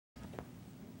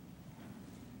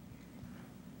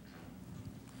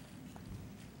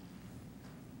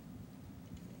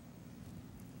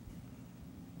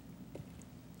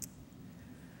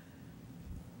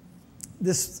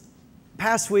This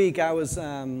past week, I was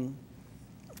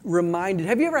reminded.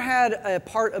 Have you ever had a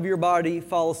part of your body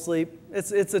fall asleep?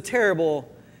 It's a terrible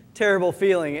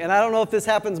feeling. And I don't know if this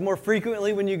happens more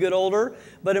frequently when you get older,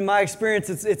 but in my experience,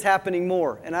 it's happening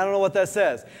more. And I don't know what that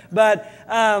says. But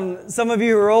some of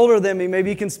you who are older than me, maybe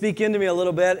you can speak into me a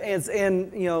little bit,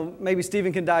 and you know, maybe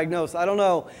Stephen can diagnose. I don't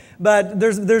know. But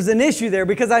there's an issue there,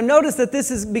 because I've noticed that this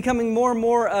is becoming more and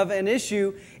more of an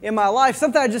issue in my life.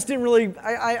 Something I just didn't really,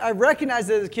 I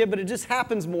recognized it as a kid, but it just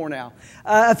happens more now.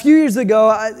 A few years ago,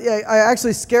 I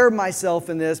actually scared myself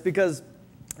in this because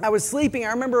I was sleeping.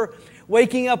 I remember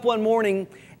waking up one morning,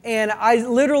 and I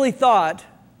literally thought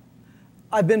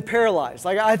I've been paralyzed.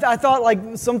 Like I thought like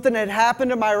something had happened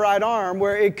to my right arm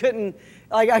where it couldn't,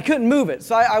 like I couldn't move it.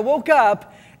 So I woke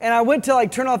up and I went to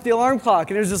like turn off the alarm clock,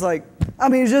 and it was just like, I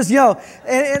mean, it's just, you know,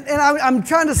 and I'm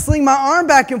trying to sling my arm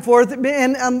back and forth,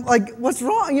 and I'm like, what's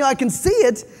wrong? You know, I can see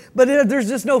it, but there's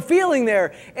just no feeling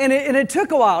there. And it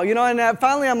took a while, you know, and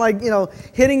finally I'm like, you know,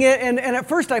 hitting it. And at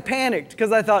first I panicked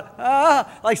because I thought,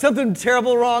 like something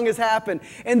terrible wrong has happened.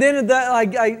 And then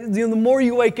the more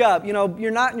you wake up, you know,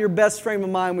 you're not in your best frame of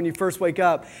mind when you first wake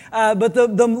up. But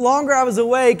the longer I was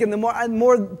awake and the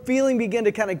more feeling began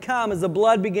to kind of come as the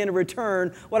blood began to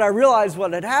return, what I realized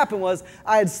what had happened was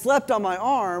I had slept on my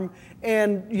arm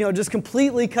and, you know, just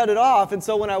completely cut it off. And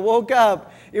so when I woke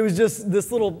up, it was just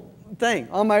this little thing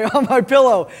on my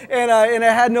pillow, and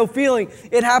I had no feeling.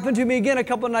 It happened to me again a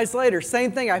couple of nights later.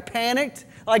 Same thing. I panicked,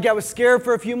 like I was scared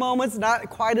for a few moments, not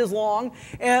quite as long.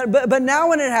 But now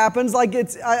when it happens, like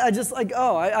I just like,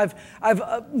 oh, I've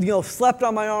you know, slept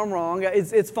on my arm wrong.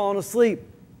 It's fallen asleep.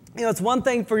 You know, it's one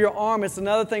thing for your arm, it's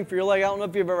another thing for your leg. I don't know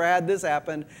if you've ever had this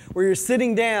happen, where you're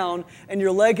sitting down and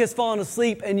your leg has fallen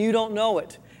asleep and you don't know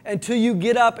it until you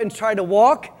get up and try to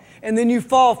walk, and then you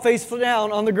fall face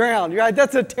down on the ground. You're like,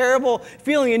 that's a terrible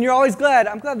feeling, and you're always glad.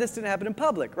 I'm glad this didn't happen in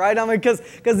public, right? I mean, because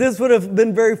this would have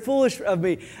been very foolish of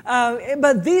me.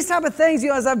 But these type of things, you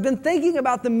know, as I've been thinking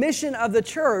about the mission of the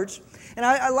church, and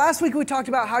last week we talked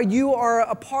about how you are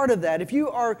a part of that. If you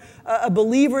are a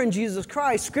believer in Jesus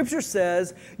Christ, Scripture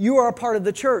says you are a part of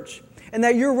the church, and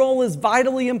that your role is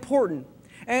vitally important.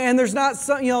 And there's not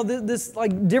some, you know, this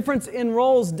like difference in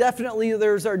roles. Definitely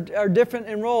there's are different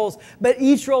in roles, but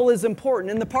each role is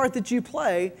important, and the part that you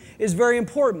play is very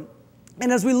important.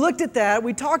 And as we looked at that,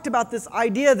 we talked about this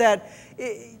idea that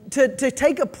to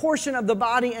take a portion of the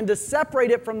body and to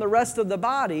separate it from the rest of the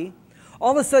body,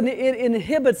 all of a sudden it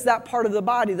inhibits that part of the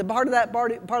body. The part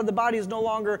of the body is no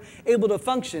longer able to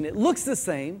function. It looks the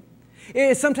same.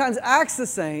 It sometimes acts the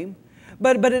same.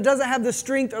 But it doesn't have the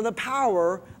strength or the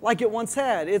power like it once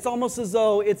had. It's almost as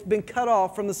though it's been cut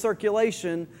off from the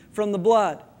circulation from the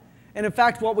blood. And in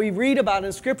fact, what we read about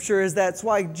in Scripture is that's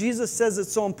why Jesus says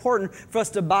it's so important for us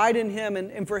to abide in Him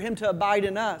and for Him to abide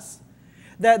in us.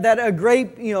 That a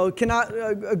grape, you know,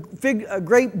 a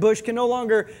grape bush can no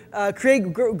longer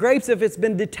create grapes if it's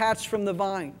been detached from the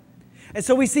vine. And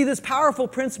so we see this powerful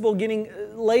principle getting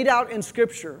laid out in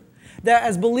Scripture, that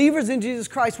as believers in Jesus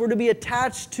Christ, we're to be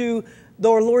attached to the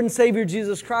Lord and Savior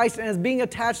Jesus Christ, and as being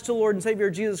attached to the Lord and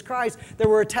Savior Jesus Christ, that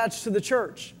we're attached to the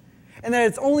church. And that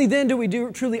it's only then do we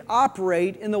truly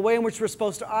operate in the way in which we're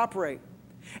supposed to operate.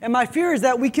 And my fear is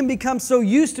that we can become so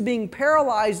used to being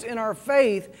paralyzed in our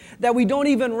faith that we don't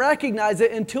even recognize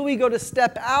it until we go to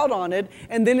step out on it,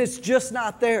 and then it's just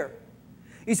not there.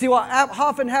 You see, what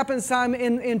often happens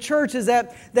in church is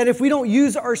that if we don't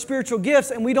use our spiritual gifts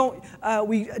and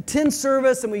we attend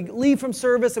service and we leave from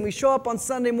service and we show up on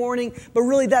Sunday morning, but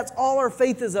really that's all our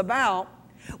faith is about,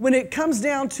 when it comes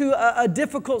down to a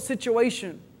difficult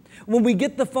situation, when we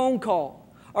get the phone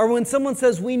call, or when someone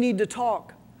says we need to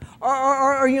talk,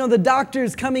 or you know, the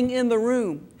doctor's coming in the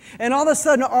room, and all of a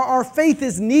sudden our faith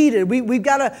is needed. We've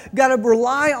got to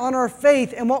rely on our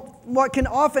faith. And what can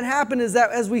often happen is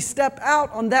that as we step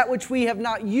out on that which we have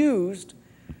not used,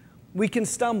 we can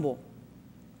stumble.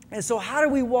 And so how do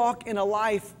we walk in a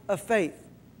life of faith?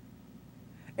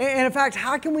 And in fact,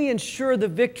 how can we ensure the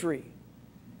victory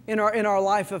in our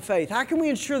life of faith? How can we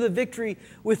ensure the victory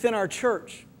within our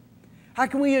church? How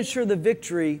can we ensure the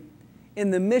victory in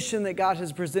the mission that God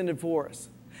has presented for us?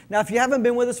 Now, if you haven't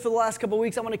been with us for the last couple of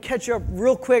weeks, I want to catch you up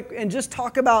real quick and just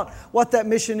talk about what that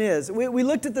mission is. We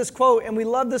looked at this quote, and we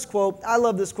love this quote. I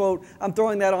love this quote. I'm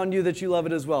throwing that on you that you love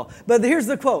it as well. But here's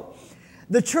the quote.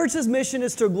 The church's mission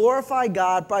is to glorify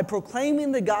God by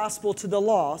proclaiming the gospel to the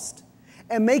lost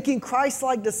and making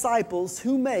Christ-like disciples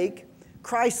who make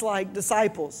Christ-like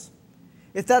disciples.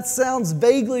 If that sounds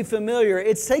vaguely familiar,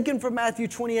 it's taken from Matthew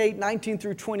 28:19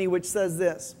 through 20, which says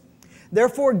this.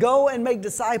 Therefore, go and make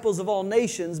disciples of all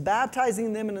nations,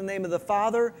 baptizing them in the name of the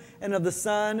Father and of the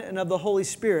Son and of the Holy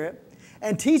Spirit,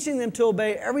 and teaching them to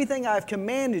obey everything I have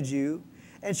commanded you,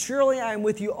 and surely I am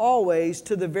with you always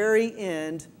to the very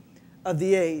end of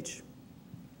the age.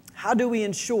 How do we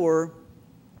ensure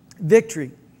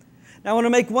victory? Now I want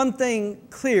to make one thing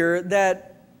clear,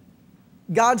 that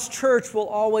God's church will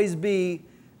always be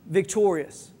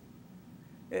victorious.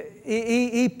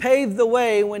 He paved the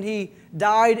way when He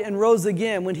died and rose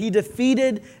again, when He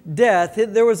defeated death.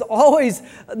 There was always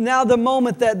now the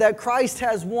moment that Christ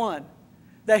has won,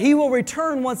 that He will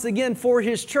return once again for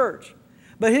His church.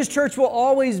 But His church will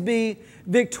always be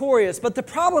victorious. But the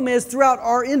problem is, throughout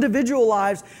our individual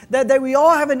lives, that we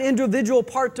all have an individual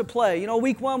part to play. You know,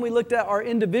 week 1 we looked at our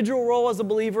individual role as a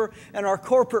believer and our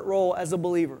corporate role as a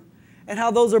believer, and how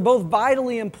those are both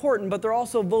vitally important, but they're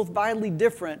also both vitally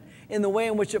different in the way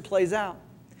in which it plays out.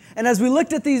 And as we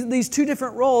looked at these two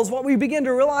different roles, what we begin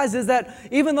to realize is that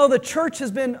even though the church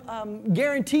has been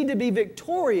guaranteed to be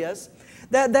victorious,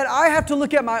 that I have to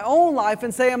look at my own life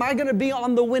and say, am I going to be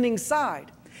on the winning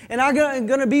side? And am I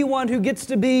going to be one who gets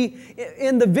to be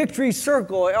in the victory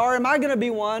circle? Or am I going to be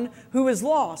one who is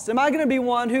lost? Am I going to be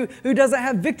one who doesn't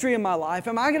have victory in my life?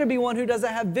 Am I going to be one who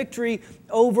doesn't have victory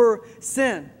over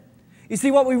sin? You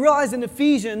see, what we realize in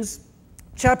Ephesians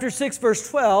chapter 6, verse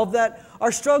 12, that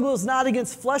our struggle is not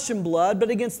against flesh and blood, but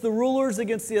against the rulers,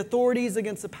 against the authorities,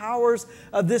 against the powers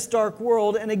of this dark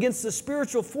world, and against the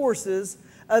spiritual forces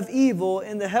of evil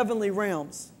in the heavenly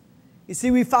realms. You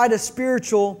see, we fight a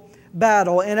spiritual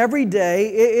battle, and every day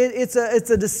it's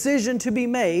a decision to be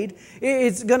made.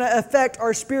 It's going to affect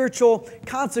our spiritual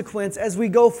consequence as we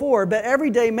go forward. But every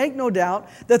day, make no doubt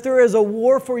that there is a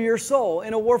war for your soul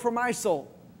and a war for my soul.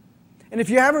 And if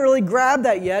you haven't really grabbed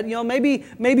that yet, maybe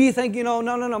you think,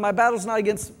 no, my battle's not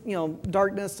against,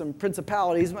 darkness and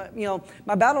principalities.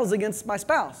 My battle's against my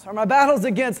spouse, or my battle's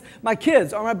against my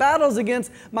kids, or my battle's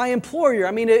against my employer.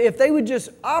 I mean, if they would just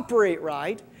operate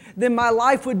right, then my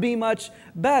life would be much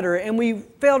better. And we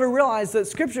fail to realize that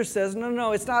Scripture says,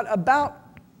 no, it's not about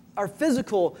our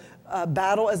physical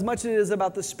battle as much as it is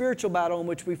about the spiritual battle in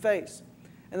which we face.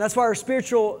 And that's why our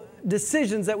spiritual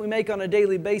decisions that we make on a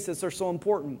daily basis are so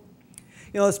important.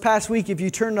 This past week, if you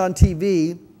turned on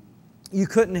TV, you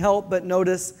couldn't help but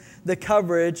notice the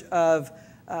coverage of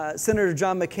Senator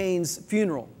John McCain's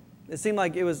funeral. It seemed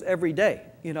like it was every day,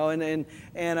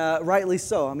 and rightly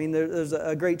so. I mean, there's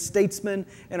a great statesman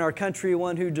in our country,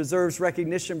 one who deserves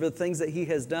recognition for the things that he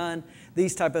has done,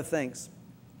 these type of things.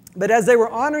 But as they were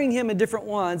honoring him in different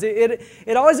ones,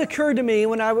 it always occurred to me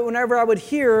whenever I would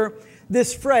hear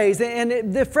this phrase,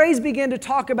 and the phrase began to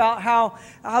talk about how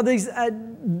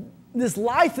this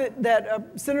life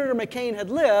that Senator McCain had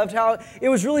lived, how it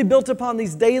was really built upon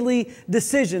these daily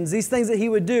decisions, these things that he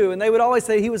would do. And they would always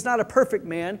say he was not a perfect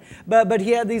man, but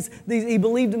he had he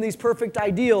believed in these perfect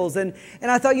ideals. And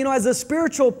I thought, as a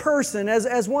spiritual person,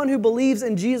 as one who believes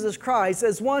in Jesus Christ,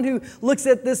 as one who looks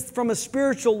at this from a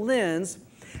spiritual lens,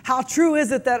 how true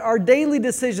is it that our daily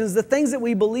decisions, the things that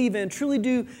we believe in, truly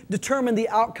do determine the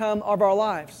outcome of our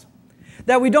lives?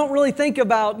 That we don't really think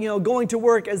about, going to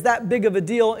work as that big of a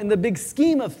deal in the big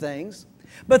scheme of things.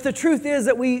 But the truth is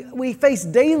that we face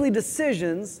daily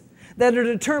decisions that are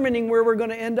determining where we're going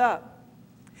to end up.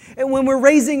 And when we're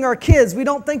raising our kids, we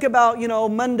don't think about,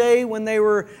 Monday when they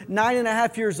were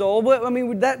 9.5 years old. I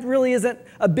mean, that really isn't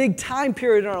a big time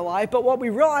period in our life. But what we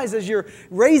realize as you're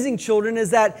raising children is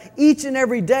that each and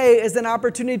every day is an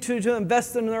opportunity to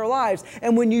invest in their lives.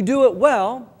 And when you do it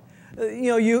well,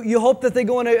 you hope that they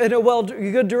go in a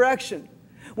good direction.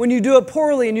 When you do it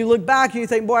poorly and you look back and you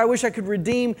think, boy, I wish I could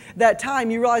redeem that time,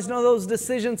 you realize, no, those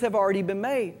decisions have already been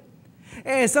made.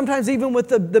 And sometimes even with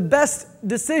the best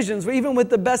decisions, or even with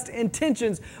the best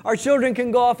intentions, our children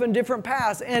can go off in different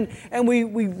paths. And we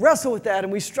wrestle with that,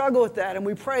 and we struggle with that, and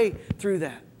we pray through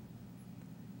that.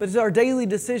 But our daily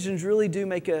decisions really do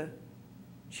make a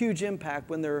huge impact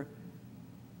when they're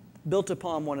built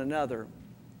upon one another,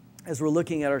 as we're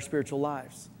looking at our spiritual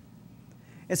lives.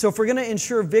 And so if we're going to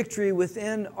ensure victory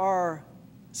within our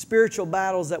spiritual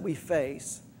battles that we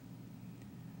face,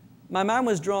 my mind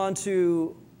was drawn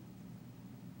to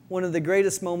one of the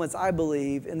greatest moments, I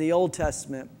believe, in the Old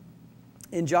Testament,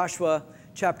 in Joshua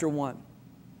chapter 1.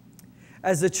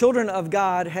 As the children of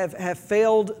God have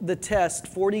failed the test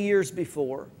 40 years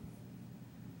before,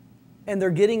 and they're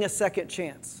getting a second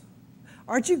chance.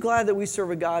 Aren't you glad that we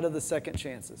serve a God of the second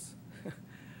chances?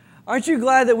 Aren't you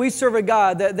glad that we serve a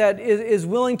God that is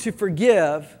willing to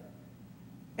forgive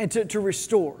and to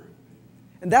restore?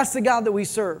 And that's the God that we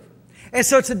serve. And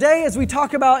so today, as we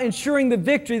talk about ensuring the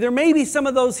victory, there may be some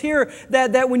of those here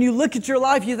that when you look at your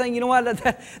life, you think, you know what,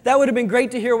 that would have been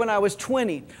great to hear when I was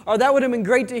 20. Or that would have been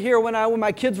great to hear when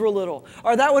my kids were little.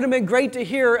 Or that would have been great to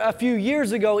hear a few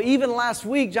years ago, even last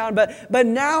week, John. But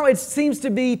now it seems to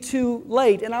be too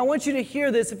late. And I want you to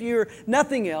hear this, if you're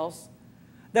nothing else,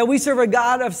 that we serve a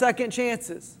God of second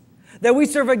chances. That we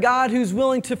serve a God who's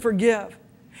willing to forgive.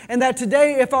 And that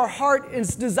today, if our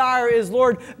heart's desire is,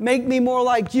 Lord, make me more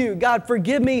like you. God,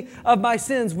 forgive me of my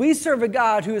sins. We serve a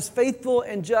God who is faithful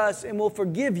and just and will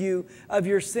forgive you of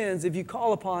your sins if you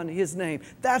call upon His name.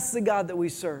 That's the God that we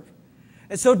serve.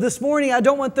 And so this morning, I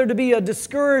don't want there to be a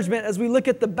discouragement as we look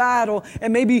at the battle.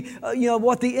 And maybe,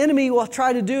 what the enemy will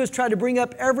try to do is try to bring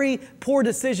up every poor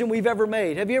decision we've ever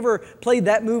made. Have you ever played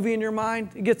that movie in your mind?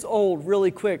 It gets old really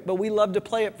quick, but we love to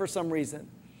play it for some reason.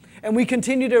 And we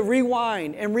continue to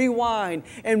rewind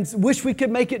and wish we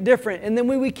could make it different. And then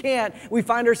when we can't, we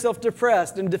find ourselves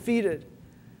depressed and defeated.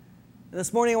 And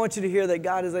this morning I want you to hear that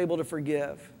God is able to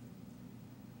forgive.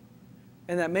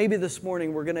 And that maybe this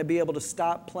morning we're going to be able to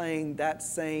stop playing that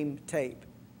same tape.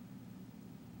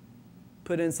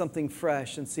 Put in something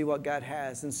fresh and see what God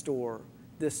has in store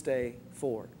this day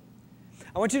forward.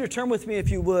 I want you to turn with me, if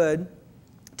you would,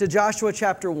 to Joshua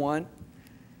chapter 1.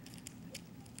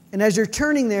 And as you're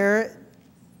turning there,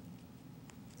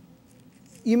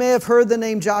 you may have heard the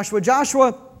name Joshua.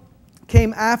 Joshua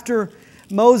came after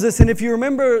Moses. And if you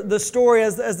remember the story,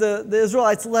 as the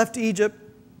Israelites left Egypt,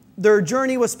 their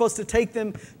journey was supposed to take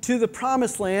them to the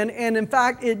promised land. And in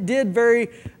fact, it did very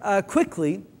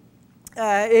quickly.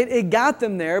 It got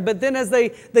them there. But then as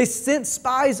they sent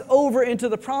spies over into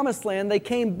the promised land, they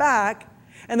came back.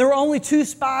 And there were only 2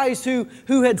 spies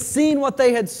who had seen what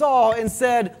they had saw and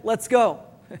said, let's go.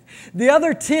 The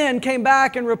other 10 came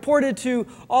back and reported to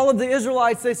all of the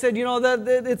Israelites. They said,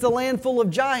 that it's a land full of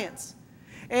giants.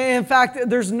 And in fact,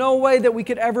 there's no way that we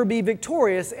could ever be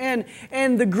victorious. And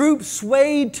the group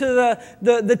swayed to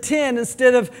the 10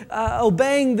 instead of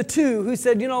obeying the 2 who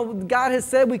said, God has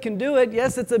said we can do it.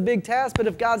 Yes, it's a big task, but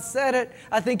if God said it,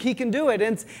 I think He can do it.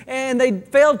 And they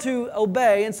failed to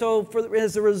obey. And so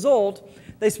as a result,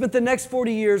 they spent the next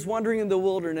 40 years wandering in the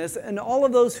wilderness, and all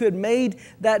of those who had made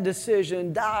that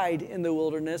decision died in the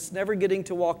wilderness, never getting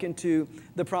to walk into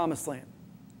the promised land.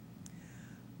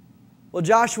 Well,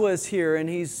 Joshua is here, and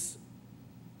he's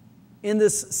in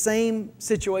this same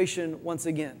situation once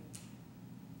again.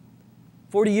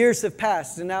 40 years have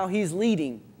passed, and now he's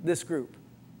leading this group.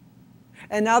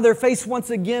 And now they're faced once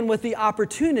again with the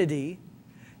opportunity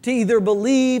to either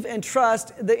believe and trust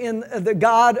in the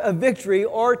God of victory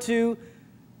or to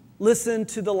listen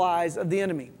to the lies of the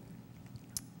enemy.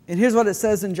 And here's what it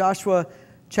says in Joshua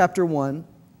chapter 1,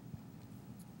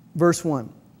 verse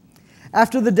 1.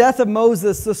 After the death of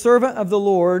Moses, the servant of the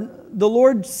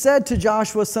Lord said to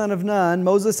Joshua, son of Nun,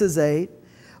 Moses' aide,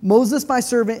 Moses, my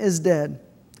servant, is dead.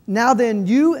 Now then,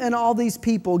 you and all these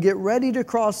people get ready to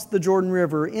cross the Jordan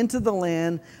River into the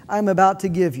land I am about to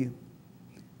give you,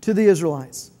 to the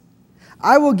Israelites.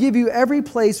 I will give you every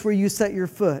place where you set your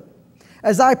foot.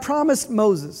 As I promised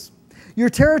Moses, your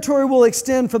territory will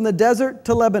extend from the desert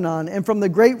to Lebanon and from the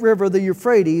great river, the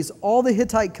Euphrates, all the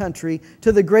Hittite country,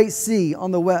 to the great sea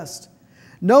on the west.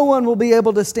 No one will be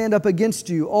able to stand up against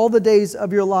you all the days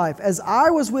of your life. As I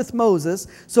was with Moses,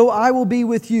 so I will be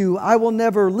with you. I will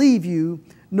never leave you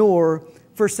nor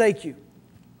forsake you.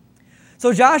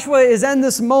 So Joshua is in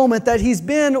this moment that he's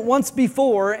been once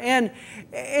before, and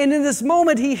in this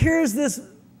moment he hears this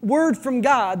word from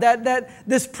God, that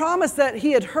this promise that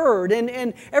he had heard,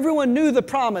 and everyone knew the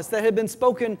promise that had been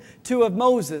spoken to of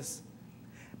Moses.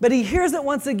 But he hears it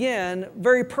once again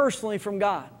very personally from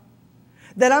God.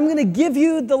 That I'm going to give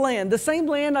you the land, the same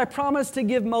land I promised to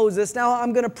give Moses, now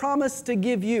I'm going to promise to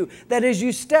give you. That as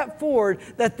you step forward,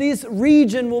 that this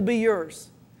region will be yours.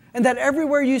 And that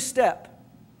everywhere you step,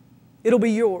 it'll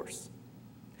be yours.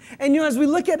 And as we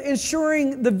look at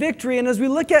ensuring the victory, and as we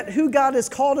look at who God has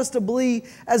called us to be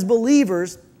as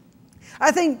believers,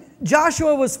 I think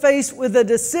Joshua was faced with a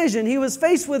decision. He was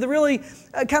faced with really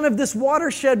kind of this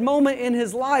watershed moment in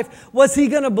his life. Was he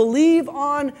going to believe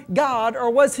on God, or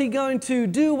was he going to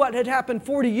do what had happened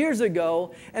 40 years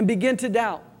ago and begin to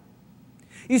doubt?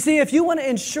 You see, if you want to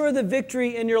ensure the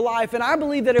victory in your life, and I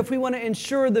believe that if we want to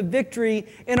ensure the victory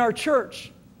in our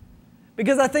church,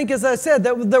 because I think, as I said,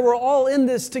 that we're all in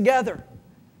this together.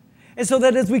 And so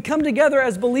that as we come together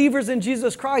as believers in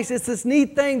Jesus Christ, it's this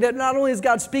neat thing that not only is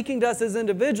God speaking to us as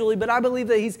individually, but I believe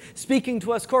that He's speaking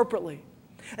to us corporately.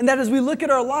 And that as we look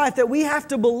at our life, that we have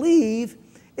to believe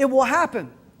it will happen.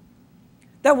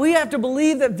 That we have to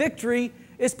believe that victory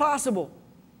is possible.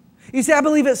 You see, I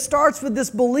believe it starts with this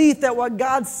belief that what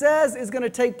God says is going to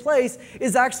take place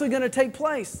is actually going to take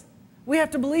place. We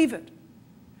have to believe it.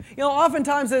 You know,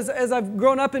 oftentimes as I've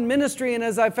grown up in ministry and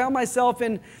as I've found myself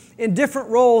in different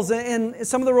roles, and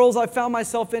some of the roles I've found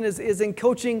myself in is in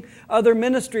coaching other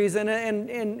ministries, and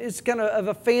it's kind of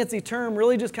a fancy term,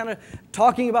 really just kind of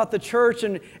talking about the church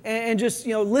and just,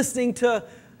 you know, listening to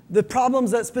the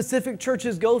problems that specific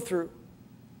churches go through.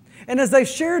 And as I've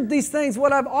shared these things,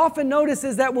 what I've often noticed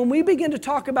is that when we begin to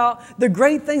talk about the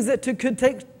great things that could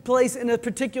take place in a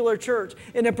particular church,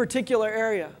 in a particular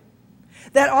area,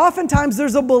 that oftentimes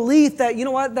there's a belief that, you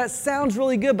know what, that sounds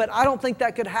really good, but I don't think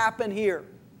that could happen here.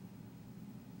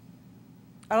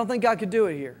 I don't think God could do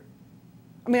it here.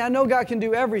 I mean, I know God can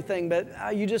do everything,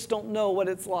 but you just don't know what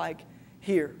it's like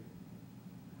here.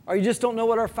 Or you just don't know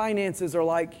what our finances are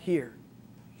like here.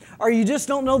 Or you just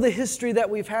don't know the history that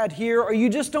we've had here. Or you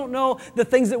just don't know the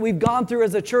things that we've gone through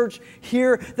as a church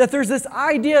here. That there's this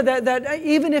idea that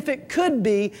even if it could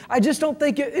be, I just don't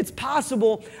think it's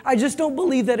possible. I just don't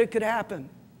believe that it could happen.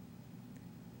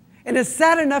 And it's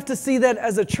sad enough to see that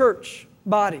as a church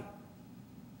body.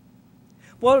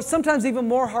 Well, sometimes even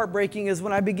more heartbreaking is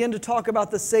when I begin to talk about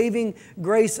the saving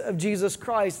grace of Jesus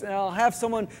Christ. And I'll have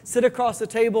someone sit across the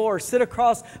table or sit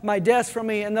across my desk from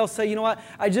me and they'll say, you know what,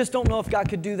 I just don't know if God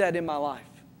could do that in my life.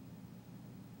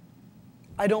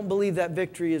 I don't believe that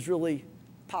victory is really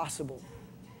possible.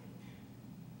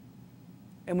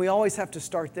 And we always have to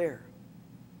start there.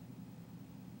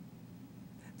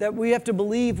 That we have to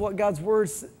believe what God's Word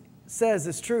says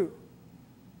is true.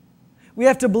 We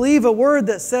have to believe a word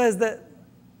that says that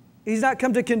He's not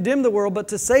come to condemn the world, but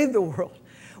to save the world.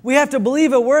 We have to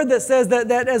believe a word that says that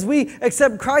as we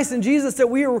accept Christ and Jesus, that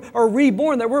we are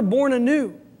reborn, that we're born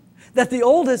anew. That the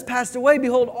old has passed away,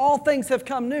 behold, all things have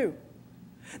come new.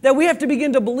 That we have to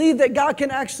begin to believe that God can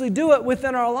actually do it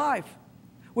within our life,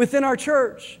 within our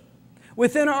church,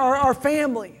 within our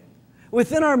family,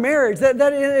 within our marriage. That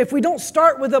if we don't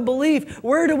start with a belief,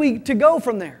 where do we to go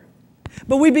from there?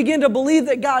 But we begin to believe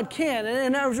that God can.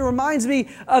 And it reminds me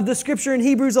of the scripture in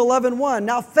Hebrews 11:1.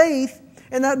 Now faith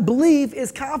and that belief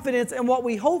is confidence in what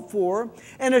we hope for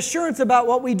and assurance about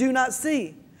what we do not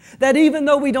see. That even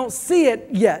though we don't see it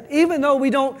yet, even though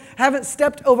we haven't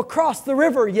stepped across the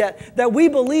river yet, that we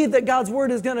believe that God's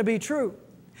Word is going to be true.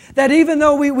 That even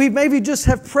though we maybe just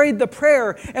have prayed the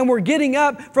prayer and we're getting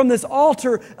up from this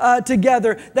altar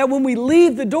together, that when we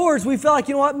leave the doors, we feel like,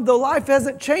 you know what, the life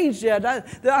hasn't changed yet.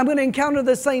 I'm going to encounter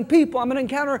the same people. I'm going to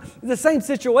encounter the same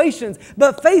situations.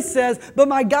 But faith says, but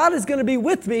my God is going to be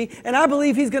with me, and I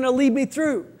believe He's going to lead me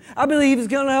through. I believe He's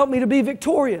going to help me to be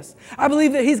victorious. I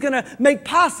believe that He's going to make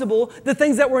possible the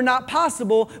things that were not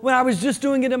possible when I was just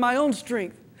doing it in my own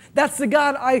strength. That's the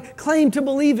God I claim to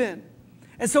believe in.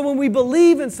 And so when we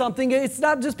believe in something, it's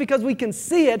not just because we can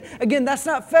see it. Again, that's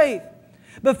not faith.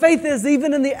 But faith is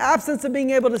even in the absence of being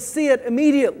able to see it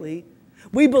immediately,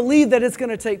 we believe that it's going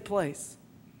to take place.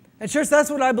 And church,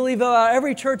 that's what I believe about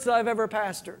every church that I've ever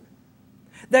pastored.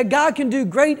 That God can do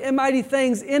great and mighty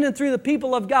things in and through the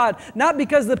people of God, not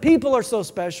because the people are so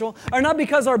special, or not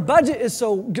because our budget is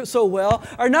so well,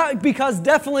 or not because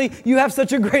definitely you have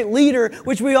such a great leader,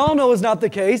 which we all know is not the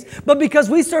case, but because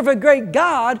we serve a great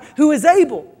God who is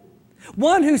able.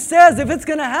 One who says, if it's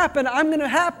going to happen, I'm going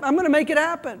to make it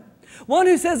happen. One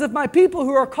who says, if my people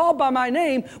who are called by my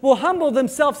name will humble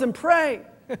themselves and pray,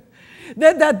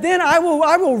 that then I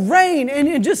will reign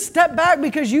and just step back,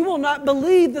 because you will not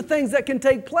believe the things that can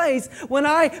take place when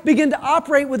I begin to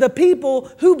operate with a people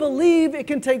who believe it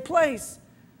can take place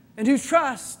and who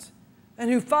trust and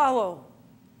who follow.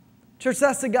 Church,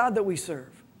 that's the God that we serve.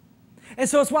 And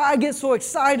so it's why I get so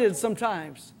excited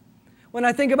sometimes when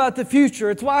I think about the future.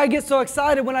 It's why I get so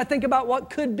excited when I think about what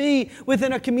could be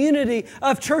within a community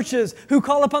of churches who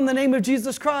call upon the name of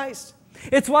Jesus Christ.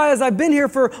 It's why as I've been here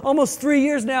for almost 3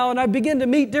 years now, and I begin to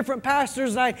meet different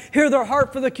pastors, and I hear their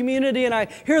heart for the community, and I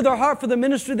hear their heart for the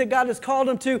ministry that God has called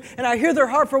them to, and I hear their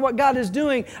heart for what God is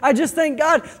doing, I just thank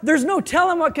God, there's no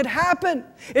telling what could happen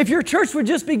if your church would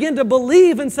just begin to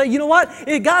believe and say, you know what,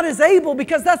 God is able,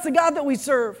 because that's the God that we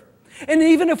serve. And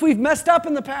even if we've messed up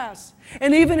in the past,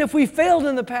 and even if we failed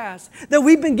in the past, that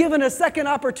we've been given a second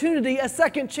opportunity, a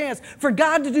second chance for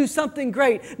God to do something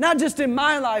great, not just in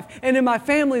my life and in my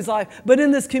family's life, but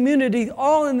in this community,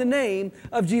 all in the name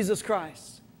of Jesus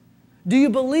Christ. Do you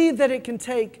believe that it can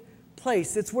take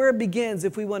place? It's where it begins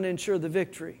if we want to ensure the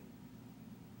victory.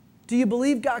 Do you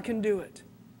believe God can do it?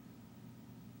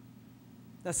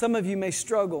 Now, some of you may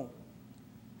struggle.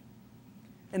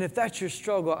 And if that's your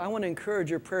struggle, I want to encourage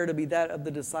your prayer to be that of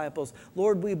the disciples.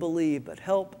 Lord, we believe, but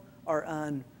help our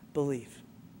unbelief.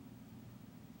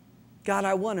 God,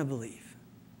 I want to believe.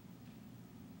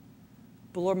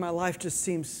 But Lord, my life just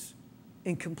seems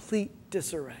in complete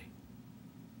disarray.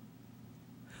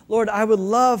 Lord, I would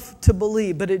love to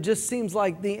believe, but it just seems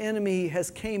like the enemy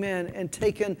has came in and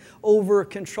taken over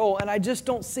control. And I just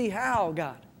don't see how,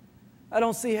 God. I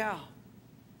don't see how.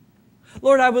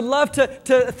 Lord, I would love to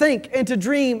think and to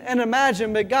dream and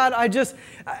imagine, but God, I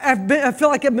feel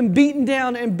like I've been beaten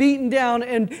down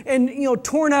and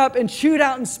torn up and chewed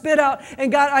out and spit out. And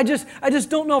God, I just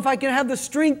don't know if I can have the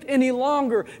strength any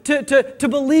longer to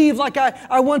believe like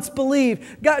I once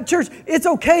believed. God, church, it's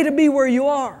okay to be where you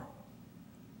are.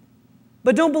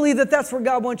 But don't believe that that's where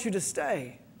God wants you to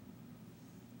stay.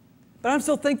 But I'm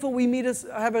so thankful we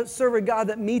serve a God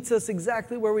that meets us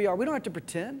exactly where we are. We don't have to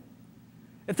pretend.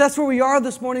 If that's where we are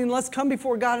this morning, let's come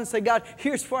before God and say, God,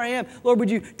 here's where I am. Lord,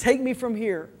 would you take me from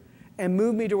here and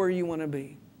move me to where you want to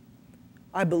be?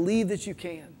 I believe that you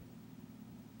can.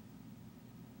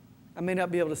 I may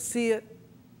not be able to see it.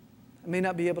 I may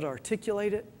not be able to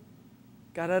articulate it.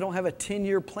 God, I don't have a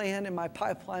 10-year plan in my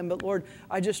pipeline, but Lord,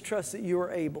 I just trust that you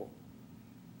are able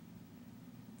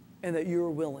and that you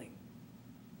are willing.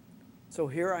 So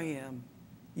here I am.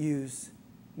 Use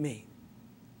me.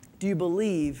 Do you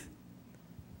believe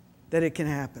that it can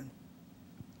happen?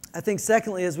 I think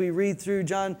secondly, as we read through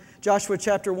Joshua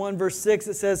chapter 1, verse 6,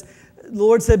 it says, the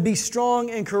Lord said, be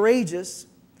strong and courageous,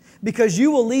 because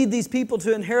you will lead these people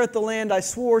to inherit the land I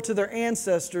swore to their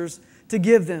ancestors to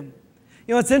give them.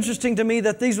 You know, it's interesting to me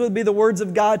that these would be the words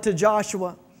of God to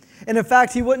Joshua. And in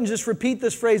fact, he wouldn't just repeat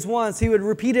this phrase once. He would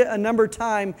repeat it a number of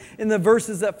times in the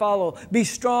verses that follow. Be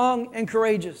strong and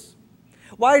courageous.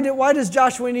 Why does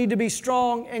Joshua need to be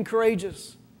strong and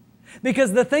courageous?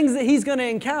 Because the things that he's going to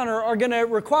encounter are going to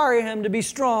require him to be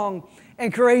strong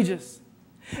and courageous.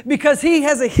 Because he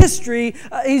has a history,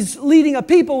 he's leading a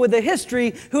people with a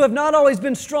history who have not always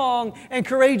been strong and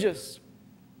courageous.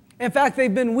 In fact,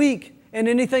 they've been weak and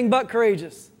anything but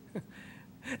courageous.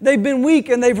 They've been weak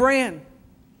and they've ran.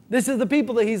 This is the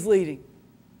people that he's leading.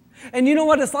 And you know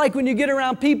what it's like when you get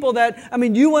around people that,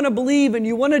 you want to believe and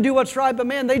you want to do what's right, but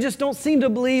man, they just don't seem to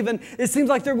believe, and it seems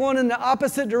like they're going in the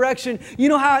opposite direction. You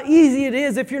know how easy it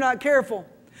is, if you're not careful,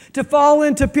 to fall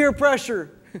into peer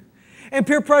pressure. And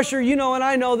peer pressure, and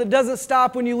I know that doesn't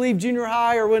stop when you leave junior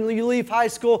high or when you leave high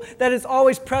school, that is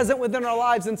always present within our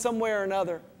lives in some way or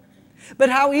another. But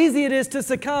how easy it is to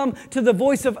succumb to the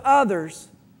voice of others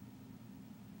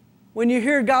when you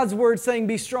hear God's word saying,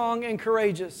 be strong and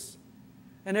courageous,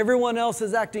 and everyone else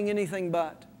is acting anything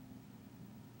but.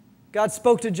 God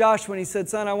spoke to Joshua and he said,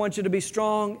 son, I want you to be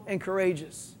strong and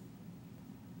courageous,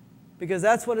 because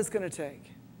that's what it's going to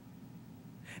take.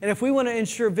 And if we want to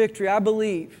ensure victory, I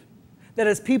believe that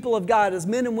as people of God, as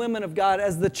men and women of God,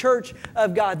 as the church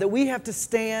of God, that we have to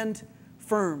stand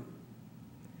firm.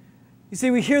 You see,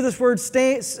 we hear this word,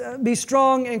 be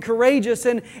strong and courageous,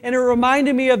 and it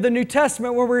reminded me of the New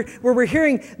Testament where we're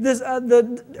hearing this,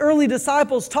 the early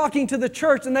disciples talking to the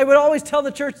church, and they would always tell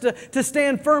the church to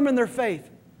stand firm in their faith,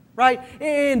 right?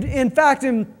 And in fact,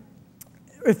 in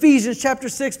Ephesians chapter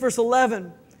 6, verse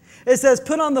 11, it says,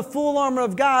 put on the full armor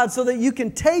of God so that you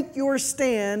can take your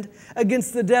stand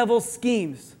against the devil's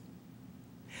schemes.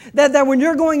 That when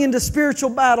you're going into spiritual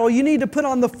battle, you need to put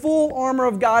on the full armor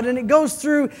of God. And it goes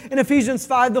through in Ephesians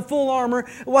 5, the full armor,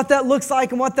 what that looks like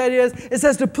and what that is. It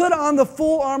says to put on the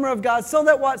full armor of God so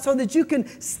that what? So that you can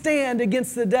stand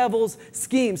against the devil's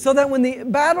schemes. So that when the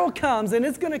battle comes, and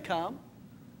it's going to come,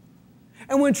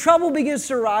 and when trouble begins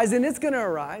to arise, and it's going to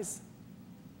arise,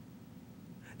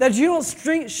 that you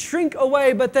don't shrink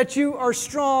away, but that you are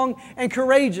strong and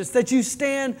courageous, that you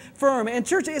stand firm. And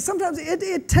church, sometimes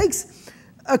it takes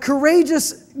a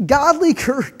courageous, godly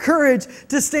courage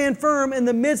to stand firm in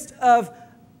the midst of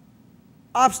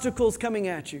obstacles coming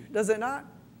at you. Does it not?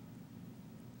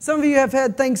 Some of you have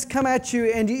had things come at you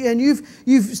and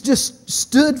you've just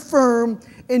stood firm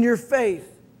in your faith.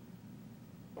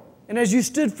 And as you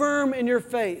stood firm in your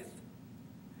faith,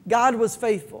 God was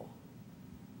faithful.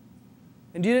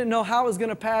 And you didn't know how it was going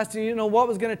to pass, and you didn't know what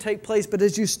was going to take place. But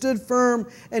as you stood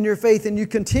firm in your faith and you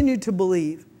continued to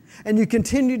believe, and you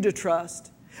continued to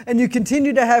trust, and you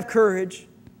continued to have courage,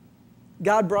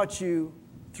 God brought you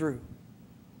through.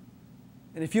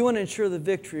 And if you want to ensure the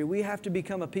victory, we have to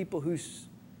become a people who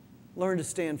learn to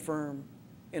stand firm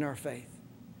in our faith,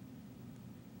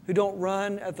 who don't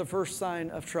run at the first sign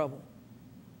of trouble,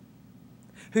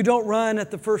 who don't run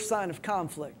at the first sign of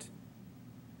conflict.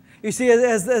 You see,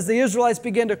 as the Israelites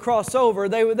began to cross over,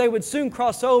 they would soon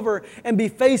cross over and be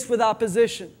faced with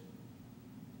opposition.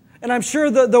 And I'm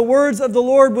sure the words of the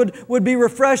Lord would be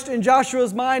refreshed in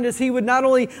Joshua's mind as he would not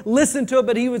only listen to it,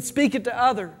 but he would speak it to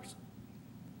others.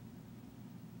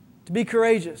 To be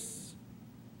courageous.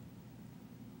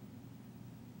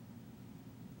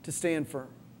 to stand firm.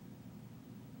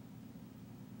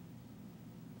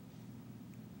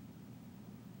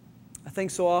 I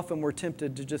think so often we're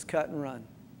tempted to just cut and run.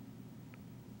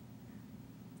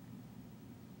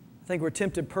 I think we're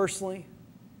tempted personally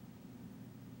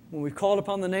when we've called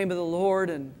upon the name of the Lord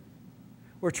and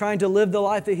we're trying to live the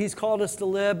life that He's called us to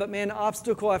live, but man,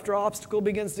 obstacle after obstacle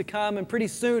begins to come, and pretty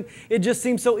soon it just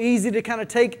seems so easy to kind of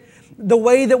take the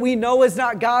way that we know is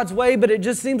not God's way, but it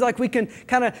just seems like we can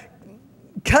kind of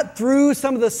cut through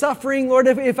some of the suffering. Lord,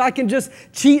 if I can just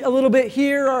cheat a little bit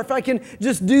here, or if I can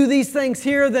just do these things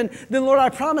here, then Lord, I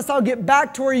promise I'll get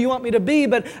back to where You want me to be.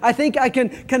 But I think I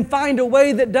can find a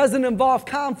way that doesn't involve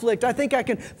conflict. I think I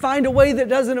can find a way that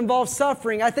doesn't involve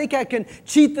suffering. I think I can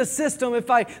cheat the system if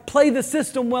I play the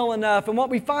system well enough. And what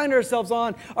we find ourselves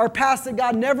on are paths that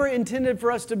God never intended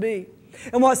for us to be.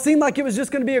 And what seemed like it was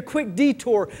just going to be a quick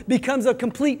detour becomes a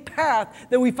complete path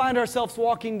that we find ourselves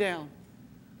walking down.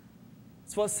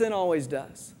 It's what sin always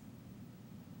does.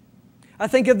 I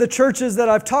think of the churches that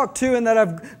I've talked to and that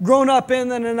I've grown up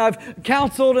in and I've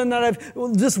counseled and that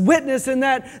I've just witnessed, and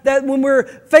that when we're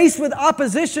faced with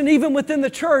opposition even within the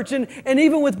church and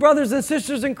even with brothers and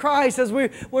sisters in Christ, as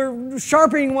we're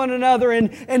sharpening one another,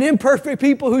 and imperfect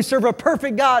people who serve a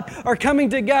perfect God are coming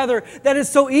together, that it's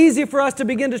so easy for us to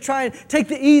begin to try and take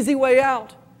the easy way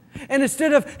out. And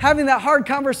instead of having that hard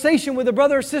conversation with a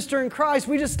brother or sister in Christ,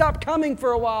 we just stop coming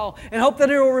for a while and hope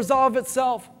that it will resolve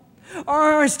itself.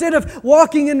 Or instead of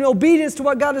walking in obedience to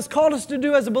what God has called us to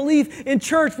do as a belief in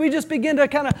church, we just begin to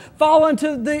kind of fall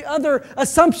into the other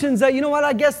assumptions that, you know what,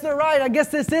 I guess they're right. I guess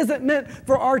this isn't meant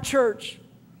for our church.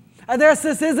 I guess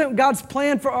this isn't God's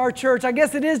plan for our church. I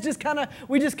guess it is just kind of,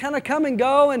 we just kind of come and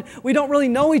go, and we don't really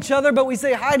know each other, but we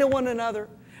say hi to one another.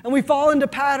 And we fall into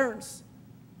patterns.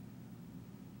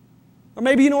 Or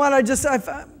maybe, you know what,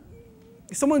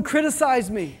 someone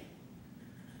criticized me.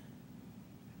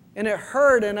 And it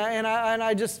hurt, and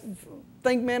I just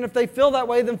think, man, if they feel that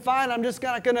way, then fine, I'm just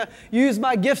not going to use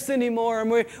my gifts anymore.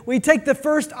 And we take the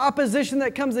first opposition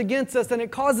that comes against us, and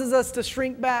it causes us to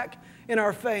shrink back in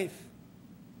our faith.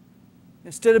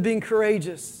 Instead of being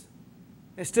courageous,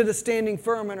 instead of standing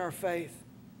firm in our faith,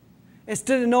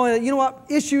 instead of knowing that, you know what,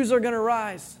 issues are going to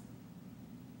rise.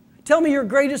 Tell me your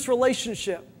greatest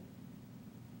relationship.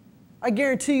 I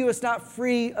guarantee you it's not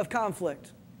free of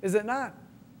conflict. Is it not?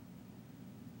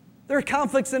 There are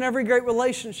conflicts in every great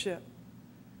relationship.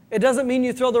 It doesn't mean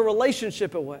you throw the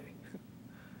relationship away.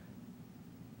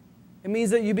 It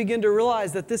means that you begin to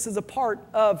realize that this is a part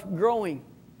of growing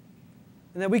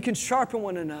and that we can sharpen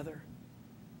one another.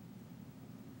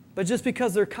 But just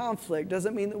because there's conflict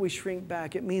doesn't mean that we shrink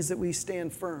back. It means that we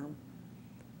stand firm,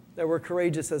 that we're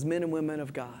courageous as men and women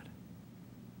of God.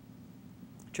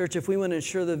 Church, if we want to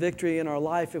ensure the victory in our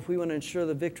life, if we want to ensure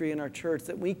the victory in our church,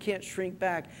 that we can't shrink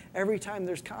back every time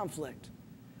there's conflict,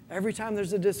 every time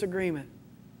there's a disagreement,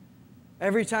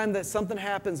 every time that something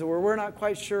happens where we're not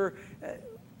quite sure,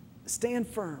 stand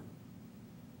firm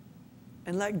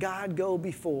and let God go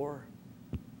before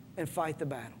and fight the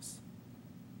battles.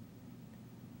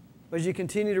 But as you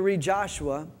continue to read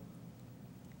Joshua,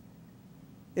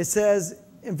 it says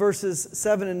in verses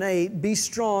 7 and 8, be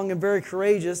strong and very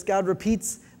courageous. God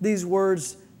repeats these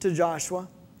words to Joshua.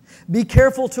 Be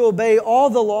careful to obey all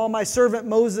the law my servant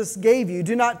Moses gave you.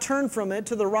 Do not turn from it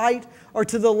to the right or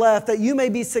to the left, that you may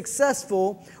be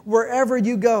successful wherever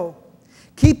you go.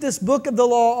 Keep this book of the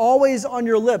law always on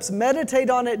your lips. Meditate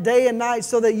on it day and night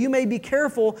so that you may be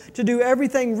careful to do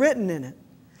everything written in it.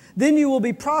 Then you will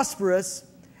be prosperous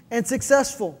and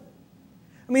successful.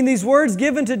 I mean, these words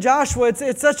given to Joshua,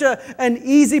 it's such an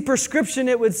easy prescription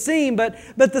it would seem, but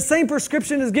the same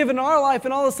prescription is given in our life,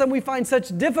 and all of a sudden we find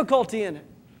such difficulty in it.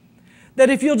 That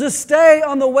if you'll just stay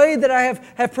on the way that I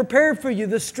have prepared for you,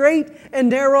 the straight and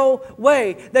narrow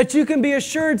way, that you can be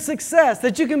assured success,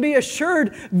 that you can be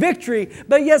assured victory.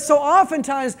 But yet so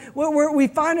oftentimes we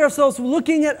find ourselves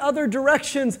looking at other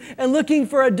directions and looking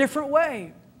for a different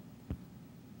way.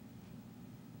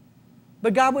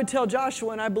 But God would tell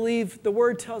Joshua, and I believe the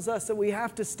Word tells us, that we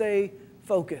have to stay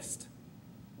focused.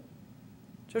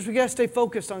 Church, we got to stay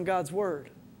focused on God's Word.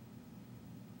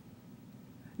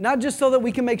 Not just so that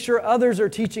we can make sure others are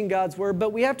teaching God's Word,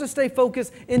 but we have to stay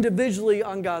focused individually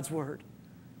on God's Word.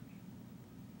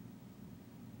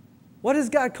 What is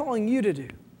God calling you to do?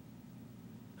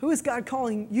 Who is God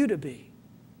calling you to be?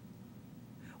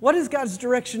 What is God's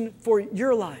direction for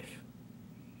your life?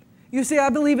 You see, I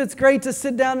believe it's great to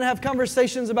sit down and have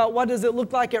conversations about what does it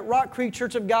look like at Rock Creek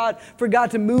Church of God for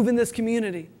God to move in this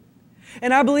community.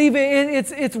 And I believe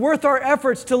it's worth our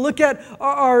efforts to look at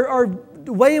our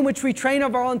way in which we train our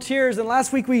volunteers. And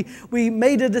last week we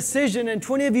made a decision, and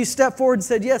 20 of you stepped forward and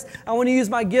said, yes, I want to use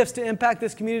my gifts to impact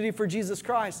this community for Jesus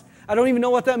Christ. I don't even know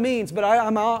what that means, but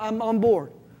I'm on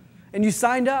board. And you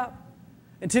signed up.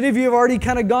 And 10 of you have already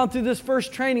kind of gone through this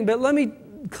first training. But let me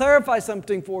clarify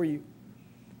something for you.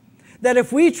 That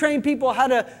if we train people how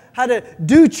to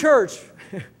do church,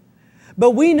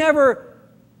 but we never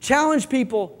challenge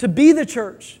people to be the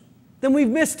church, then we've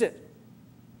missed it.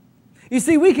 You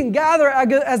see, we can gather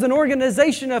as an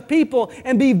organization of people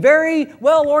and be very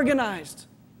well organized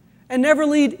and never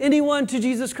lead anyone to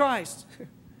Jesus Christ.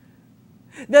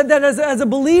 That as a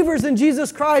believers in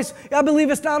Jesus Christ, I believe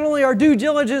it's not only our due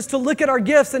diligence to look at our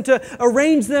gifts and to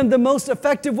arrange them the most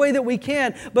effective way that we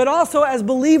can, but also as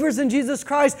believers in Jesus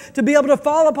Christ to be able to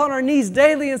fall upon our knees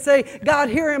daily and say, God,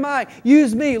 here am I,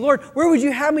 use me. Lord, where would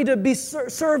you have me to be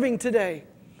serving today?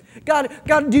 God,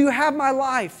 do you have my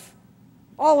life?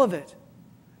 All of it.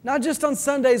 Not just on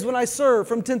Sundays when I serve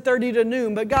from 10:30 to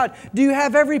noon, but God, do you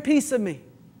have every piece of me?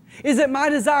 Is it my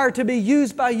desire to be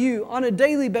used by you on a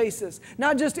daily basis,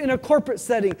 not just in a corporate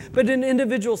setting, but in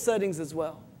individual settings as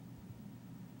well?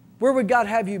 Where would God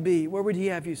have you be? Where would He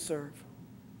have you serve?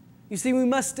 You see, we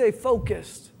must stay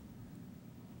focused,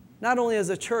 not only as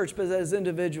a church, but as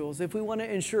individuals, if we want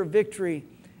to ensure victory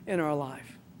in our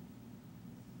life.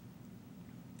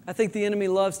 I think the enemy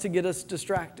loves to get us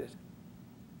distracted.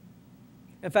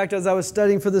 In fact, as I was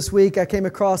studying for this week, I came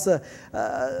across a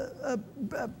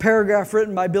paragraph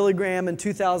written by Billy Graham in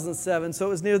 2007. So it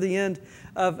was near the end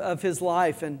of his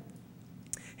life. And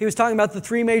he was talking about the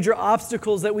three major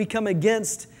obstacles that we come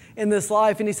against in this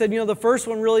life. And he said, the first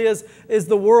one really is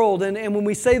the world. And when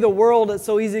we say the world, it's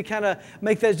so easy to kind of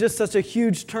make that just such a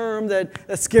huge term, that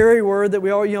a scary word that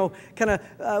we all,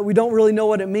 we don't really know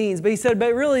what it means. But he said,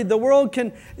 but really the world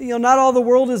can, not all the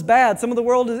world is bad. Some of the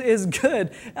world is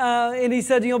good. And he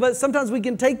said, but sometimes we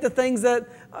can take the things that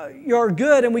are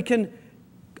good and we can,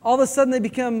 all of a sudden they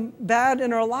become bad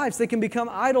in our lives. They can become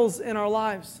idols in our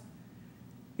lives.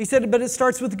 He said, but it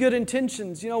starts with good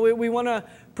intentions. We want to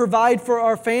provide for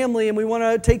our family and we want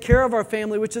to take care of our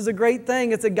family, which is a great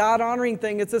thing. It's a God-honoring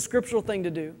thing. It's a scriptural thing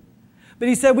to do. But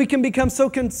he said we can become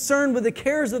so concerned with the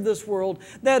cares of this world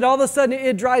that all of a sudden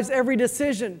it drives every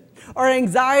decision. Our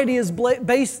anxiety is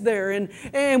based there,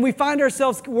 and we find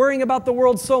ourselves worrying about the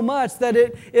world so much that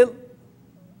it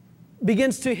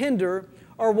begins to hinder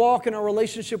our walk and our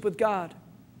relationship with God.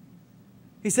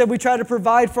 He said we try to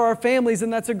provide for our families,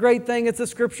 and that's a great thing. It's a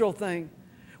scriptural thing.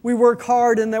 We work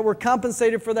hard and that we're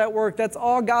compensated for that work. That's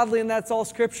all godly and that's all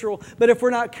scriptural. But if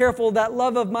we're not careful, that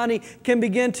love of money can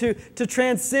begin to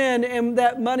transcend, and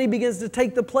that money begins to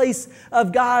take the place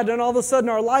of God. And all of a sudden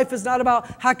our life is not about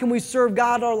how can we serve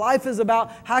God. Our life is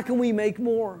about how can we make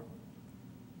more.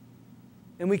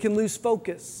 And we can lose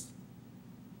focus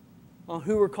on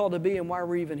who we're called to be and why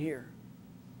we're even here.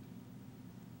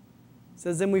 It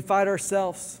says, then we fight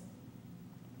ourselves.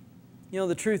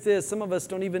 The truth is, some of us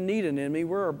don't even need an enemy.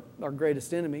 We're our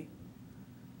greatest enemy.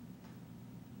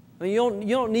 I mean,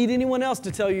 you don't need anyone else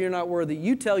to tell you you're not worthy.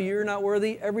 You tell you you're not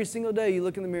worthy every single day you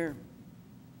look in the mirror.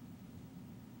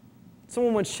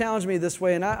 Someone once challenged me this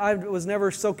way, and I was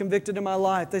never so convicted in my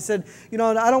life. They said, I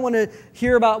don't want to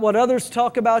hear about what others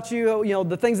talk about you,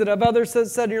 the things that others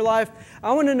said in your life.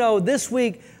 I want to know this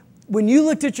week, when you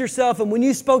looked at yourself and when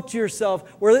you spoke to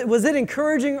yourself, was it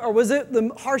encouraging or was it the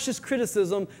harshest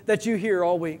criticism that you hear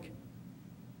all week?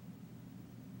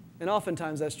 And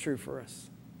oftentimes that's true for us.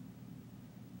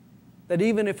 That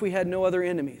even if we had no other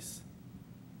enemies,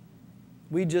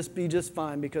 we'd just be just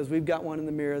fine because we've got one in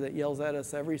the mirror that yells at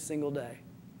us every single day.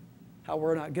 How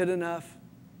we're not good enough,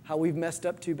 how we've messed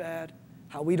up too bad,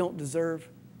 how we don't deserve.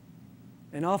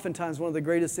 And oftentimes one of the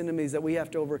greatest enemies that we have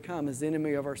to overcome is the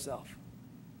enemy of ourselves.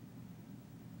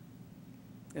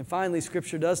 And finally,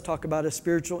 Scripture does talk about a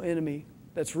spiritual enemy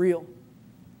that's real.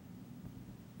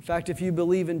 In fact, if you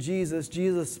believe in Jesus,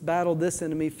 Jesus battled this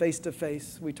enemy face to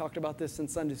face. We talked about this in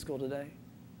Sunday school today.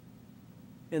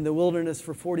 In the wilderness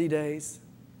for 40 days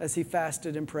as he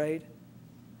fasted and prayed. It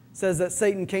says that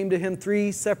Satan came to him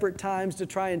 3 separate times to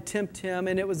try and tempt him,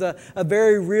 and it was a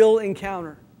very real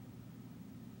encounter.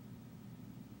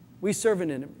 We serve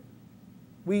an enemy.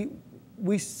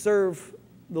 We serve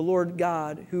the Lord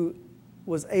God who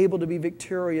was able to be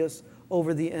victorious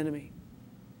over the enemy.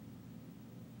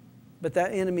 But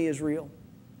that enemy is real.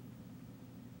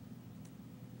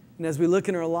 And as we look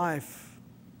in our life,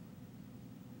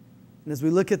 and as we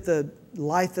look at the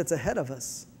life that's ahead of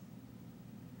us,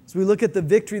 as we look at the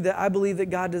victory that I believe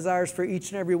that God desires for each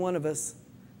and every one of us,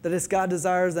 that it's God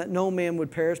desires that no man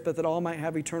would perish, but that all might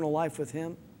have eternal life with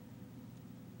Him,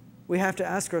 we have to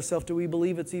ask ourselves, do we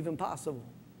believe it's even possible?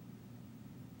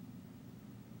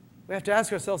 We have to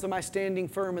ask ourselves, am I standing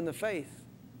firm in the faith?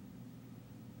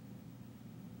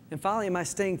 And finally, am I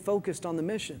staying focused on the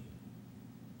mission?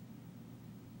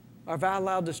 Or have I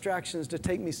allowed distractions to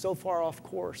take me so far off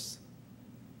course?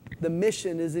 The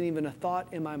mission isn't even a thought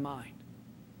in my mind.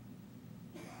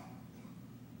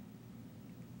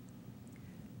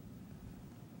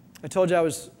 I told you I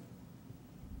was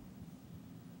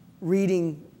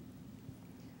reading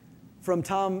from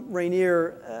Tom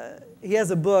Rainier. He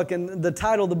has a book, and the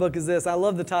title of the book is this. I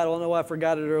love the title. I don't know why I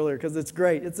forgot it earlier, because it's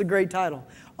great. It's a great title.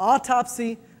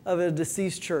 Autopsy of a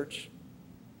Deceased Church.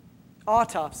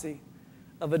 Autopsy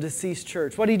of a Deceased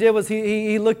Church. What he did was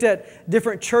he looked at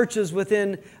different churches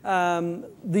within the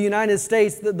United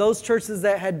States, those churches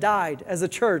that had died as a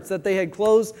church, that they had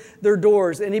closed their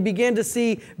doors. And he began to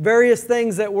see various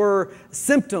things that were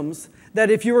symptoms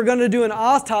that if you were going to do an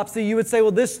autopsy, you would say,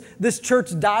 well, this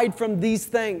church died from these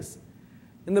things.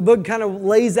 And the book kind of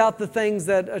lays out the things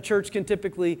that a church can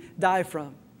typically die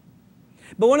from.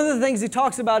 But one of the things he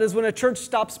talks about is when a church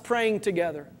stops praying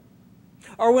together,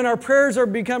 or when our prayers are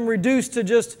become reduced to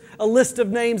just a list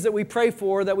of names that we pray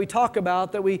for, that we talk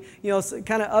about, that we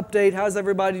kind of update, how's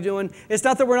everybody doing? It's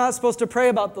not that we're not supposed to pray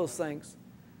about those things.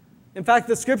 In fact,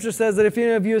 the Scripture says that if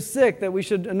any of you is sick, that we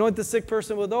should anoint the sick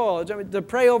person with oil. To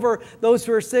pray over those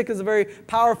who are sick is a very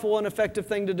powerful and effective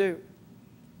thing to do.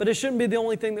 But it shouldn't be the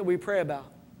only thing that we pray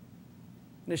about.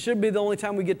 And it shouldn't be the only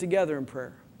time we get together in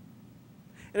prayer.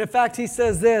 And in fact, he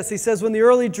says this. He says, when the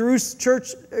early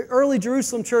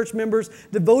Jerusalem church members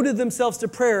devoted themselves to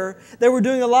prayer, they were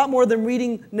doing a lot more than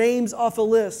reading names off a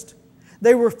list.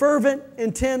 They were fervent,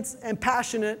 intense, and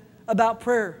passionate about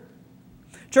prayer.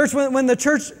 Church, when the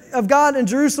church of God in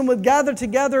Jerusalem would gather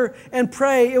together and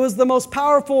pray, it was the most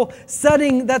powerful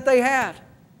setting that they had.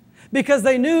 Because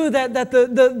they knew that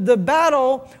the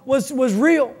battle was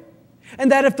real. And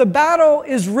that if the battle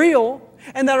is real,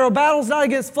 and that our battle's not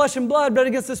against flesh and blood, but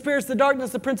against the spirits, the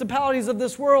darkness, the principalities of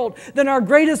this world, then our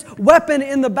greatest weapon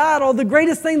in the battle, the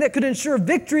greatest thing that could ensure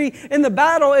victory in the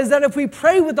battle, is that if we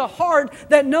pray with a heart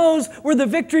that knows where the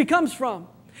victory comes from.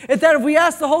 It's that if we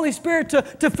ask the Holy Spirit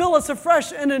to fill us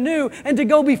afresh and anew, and to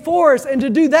go before us and to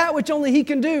do that which only He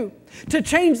can do, to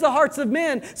change the hearts of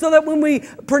men, so that when we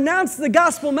pronounce the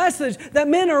gospel message, that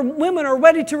men or women are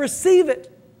ready to receive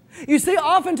it. You see,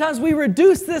 oftentimes we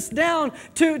reduce this down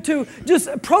to just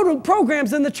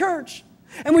programs in the church.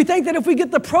 And we think that if we get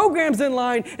the programs in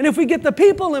line and if we get the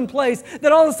people in place,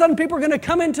 that all of a sudden people are going to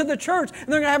come into the church and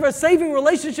they're going to have a saving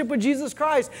relationship with Jesus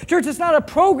Christ. Church, it's not a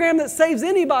program that saves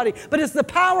anybody, but it's the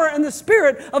power and the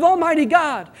Spirit of Almighty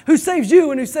God who saves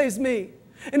you and who saves me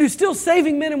and who's still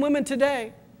saving men and women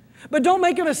today. But don't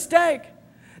make a mistake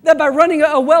that by running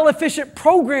a well-efficient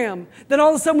program, then all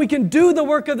of a sudden we can do the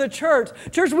work of the church.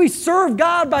 Church, we serve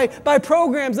God by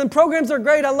programs, and programs are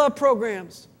great. I love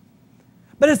programs.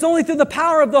 But it's only through the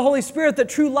power of the Holy Spirit that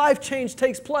true life change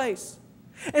takes place.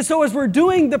 And so as we're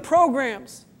doing the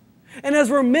programs, and as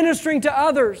we're ministering to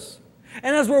others,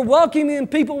 and as we're welcoming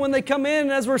people when they come in,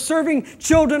 and as we're serving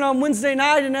children on Wednesday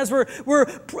night, and as we're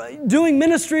doing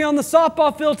ministry on the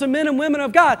softball field to men and women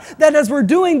of God, that as we're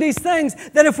doing these things,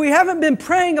 that if we haven't been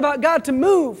praying about God to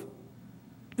move,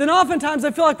 then oftentimes I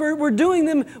feel like we're doing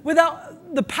them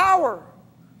without the power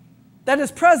that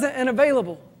is present and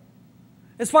available.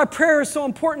 It's why prayer is so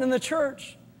important in the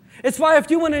church. It's why if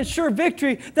you want to ensure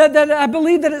victory, that I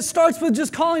believe that it starts with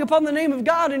just calling upon the name of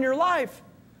God in your life.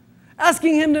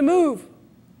 Asking Him to move.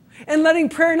 And letting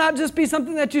prayer not just be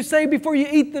something that you say before you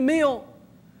eat the meal.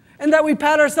 And that we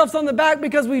pat ourselves on the back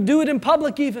because we do it in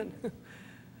public even.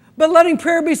 But letting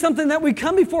prayer be something that we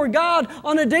come before God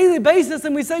on a daily basis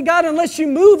and we say, God, unless you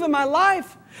move in my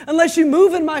life, unless you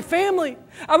move in my family,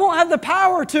 I won't have the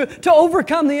power to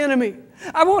overcome the enemy.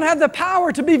 I won't have the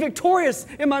power to be victorious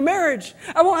in my marriage.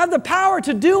 I won't have the power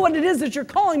to do what it is that you're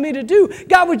calling me to do.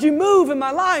 God, would you move in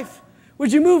my life?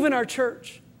 Would you move in our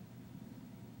church?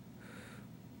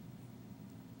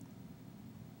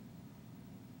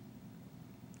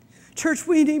 Church,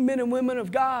 we need men and women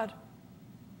of God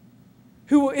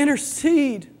who will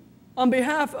intercede on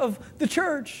behalf of the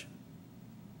church,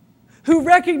 who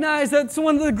recognize that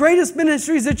one of the greatest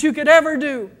ministries that you could ever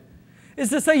do is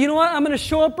to say, you know what, I'm going to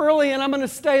show up early and I'm going to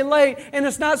stay late, and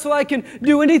it's not so I can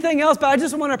do anything else, but I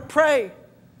just want to pray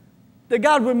that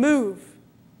God would move.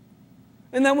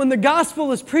 And that when the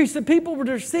gospel is preached, that people would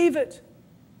receive it.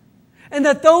 And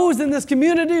that those in this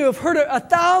community who have heard it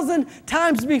 1,000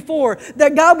 times before,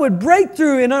 that God would break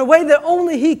through in a way that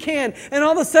only He can. And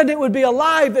all of a sudden it would be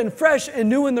alive and fresh and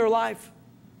new in their life.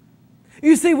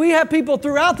 You see, we have people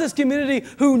throughout this community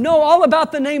who know all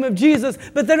about the name of Jesus,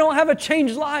 but they don't have a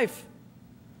changed life.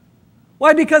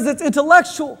 Why? Because it's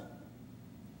intellectual.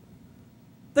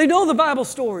 They know the Bible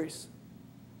stories.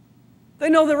 They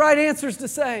know the right answers to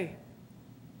say.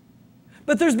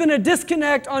 But there's been a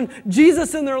disconnect on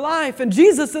Jesus in their life and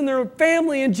Jesus in their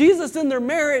family and Jesus in their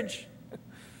marriage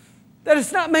that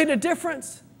it's not made a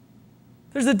difference.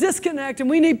 There's a disconnect, and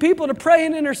we need people to pray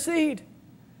and intercede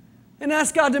and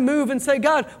ask God to move and say,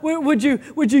 God, would you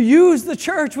use the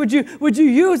church? Would you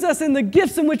use us in the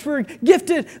gifts in which we're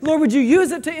gifted? Lord, would you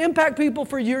use it to impact people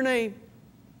for your name?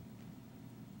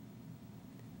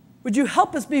 Would you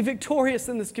help us be victorious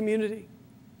in this community?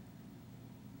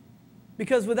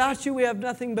 Because without you, we have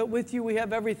nothing, but with you, we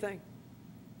have everything.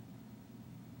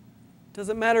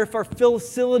 Doesn't matter if our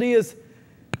facility is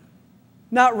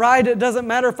not right. It doesn't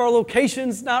matter if our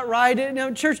location's not right.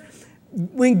 Church,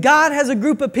 when God has a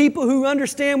group of people who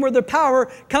understand where their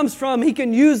power comes from, He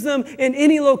can use them in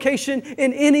any location,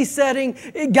 in any setting.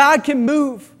 God can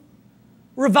move.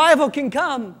 Revival can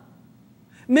come.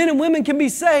 Men and women can be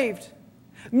saved.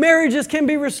 Marriages can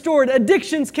be restored.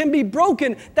 Addictions can be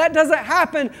broken. That doesn't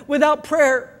happen without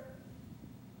prayer.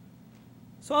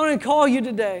 So I want to call you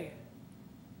today,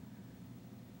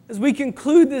 as we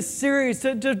conclude this series,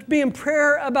 to be in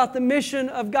prayer about the mission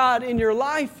of God in your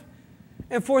life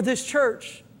and for this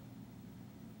church.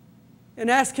 And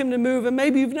ask Him to move. And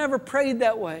maybe you've never prayed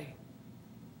that way.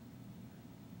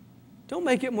 Don't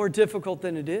make it more difficult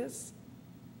than it is.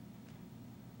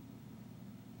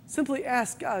 Simply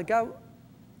ask God, God,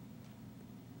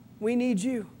 we need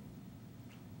you.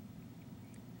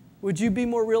 Would you be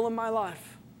more real in my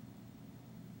life?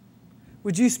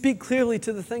 Would you speak clearly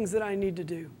to the things that I need to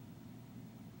do?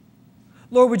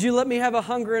 Lord, would you let me have a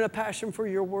hunger and a passion for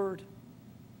your word?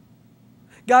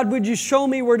 God, would you show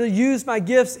me where to use my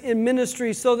gifts in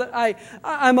ministry so that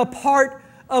I'm a part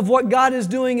of what God is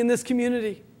doing in this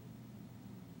community?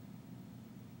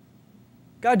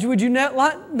 God, would you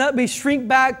not be shrink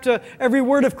back to every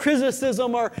word of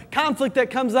criticism or conflict that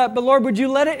comes up, but Lord, would you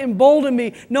let it embolden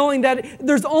me, knowing that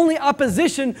there's only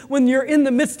opposition when you're in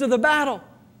the midst of the battle?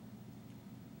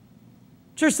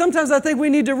 Church, sometimes I think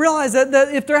we need to realize that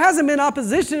if there hasn't been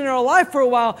opposition in our life for a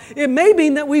while, it may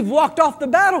mean that we've walked off the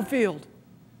battlefield.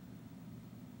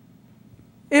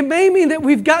 It may mean that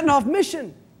we've gotten off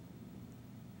mission.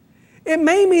 It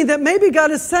may mean that maybe God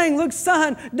is saying, look,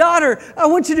 son, daughter, I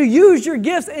want you to use your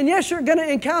gifts. And yes, you're going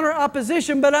to encounter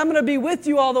opposition, but I'm going to be with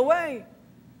you all the way.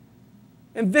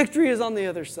 And victory is on the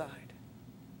other side.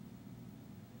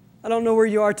 I don't know where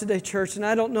you are today, church, and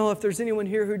I don't know if there's anyone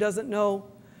here who doesn't know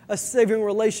a saving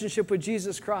relationship with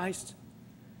Jesus Christ.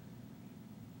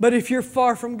 But if you're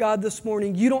far from God this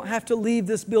morning, you don't have to leave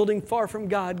this building far from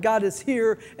God. God is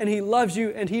here, and He loves you,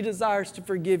 and He desires to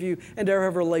forgive you and to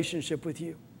have a relationship with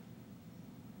you.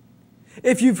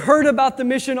 If you've heard about the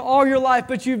mission all your life,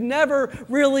 but you've never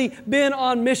really been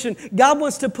on mission, God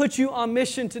wants to put you on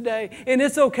mission today. And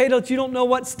it's okay that you don't know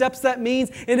what steps that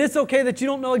means. And it's okay that you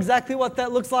don't know exactly what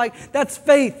that looks like. That's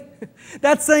faith.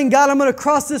 That's saying, God, I'm going to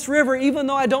cross this river even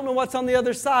though I don't know what's on the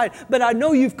other side. But I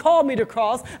know you've called me to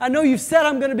cross. I know you've said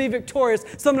I'm going to be victorious.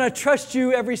 So I'm going to trust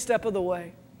you every step of the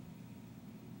way.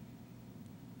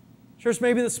 Church,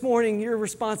 maybe this morning your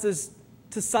response is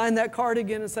to sign that card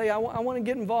again and say, I want to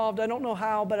get involved. I don't know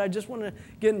how, but I just want to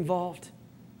get involved.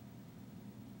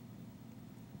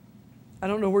 I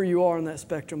don't know where you are on that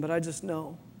spectrum, but I just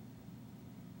know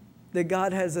that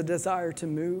God has a desire to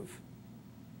move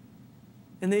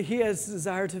and that He has a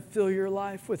desire to fill your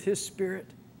life with His Spirit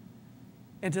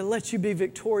and to let you be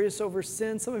victorious over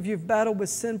sin. Some of you have battled with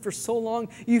sin for so long,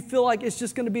 you feel like it's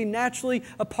just going to be naturally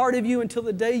a part of you until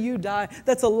the day you die.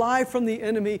 That's a lie from the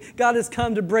enemy. God has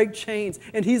come to break chains,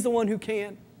 and He's the one who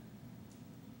can.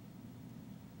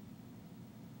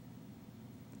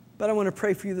 But I want to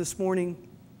pray for you this morning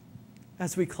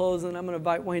as we close, and I'm going to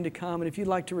invite Wayne to come. And if you'd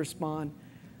like to respond,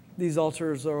 these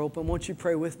altars are open. Won't you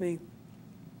pray with me?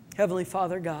 Heavenly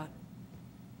Father God,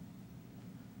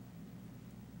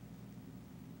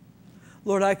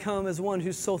 Lord, I come as one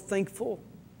who's so thankful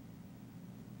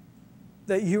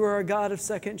that you are a God of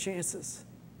second chances.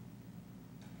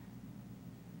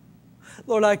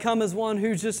 Lord, I come as one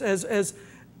who just has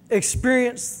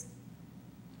experienced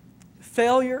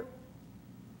failure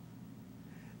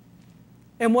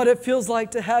and what it feels like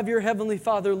to have your Heavenly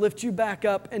Father lift you back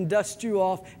up and dust you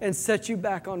off and set you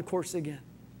back on course again.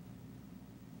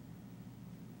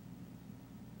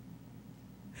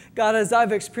 God, as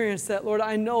I've experienced that, Lord,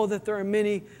 I know that there are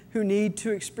many who need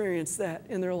to experience that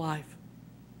in their life.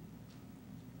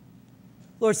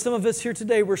 Lord, some of us here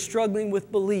today, we're struggling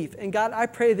with belief. And God, I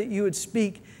pray that you would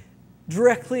speak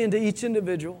directly into each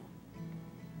individual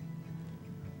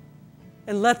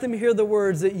and let them hear the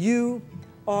words that you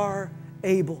are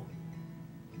able.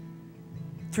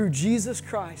 through Jesus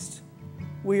Christ,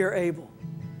 we are able.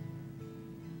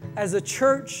 As a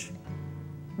church,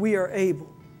 we are able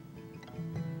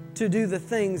to do the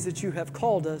things that you have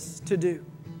called us to do.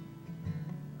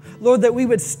 Lord, that we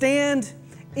would stand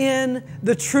in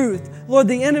the truth. Lord,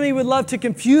 the enemy would love to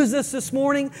confuse us this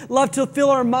morning, love to fill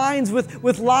our minds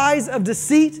with lies of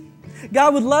deceit.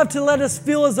 God would love to let us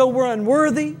feel as though we're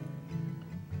unworthy,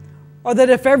 or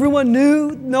that if everyone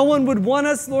knew, no one would want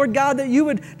us. Lord God, that you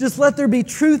would just let there be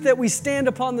truth that we stand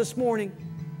upon this morning,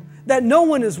 that no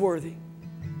one is worthy.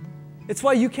 It's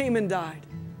why you came and died.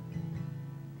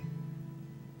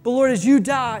 But Lord, as you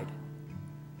died,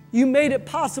 you made it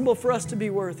possible for us to be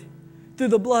worthy through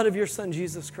the blood of your Son,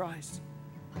 Jesus Christ.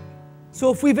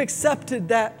 So if we've accepted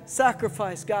that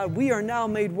sacrifice, God, we are now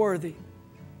made worthy.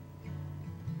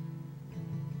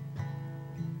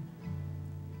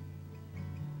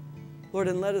 Lord,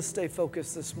 and let us stay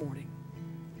focused this morning.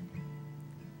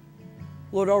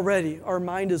 Lord, already our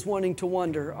mind is wanting to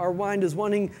wonder. Our mind is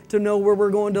wanting to know where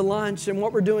we're going to lunch and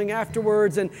what we're doing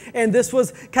afterwards. And this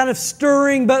was kind of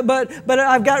stirring, but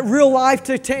I've got real life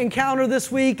to encounter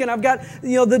this week, and I've got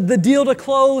the deal to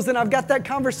close, and I've got that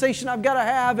conversation I've got to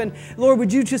have. And Lord,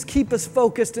 would you just keep us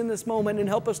focused in this moment and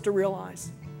help us to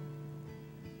realize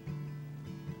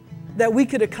that we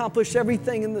could accomplish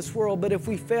everything in this world, but if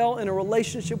we fail in a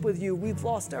relationship with you, we've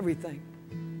lost everything.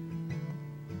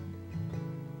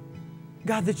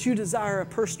 God, that you desire a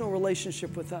personal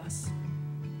relationship with us.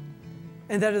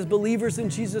 And that as believers in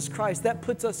Jesus Christ, that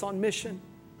puts us on mission.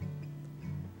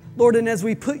 Lord, and as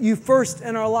we put you first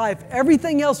in our life,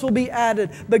 everything else will be added.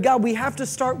 But God, we have to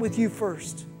start with you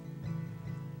first.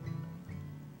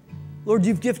 Lord,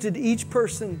 you've gifted each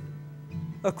person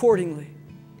accordingly.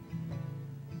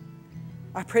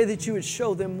 I pray that you would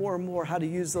show them more and more how to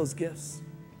use those gifts.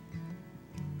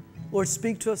 Lord,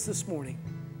 speak to us this morning.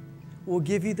 We'll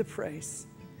give you the praise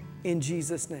in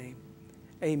Jesus' name.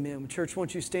 Amen. Church,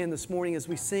 won't you stand this morning as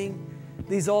we sing?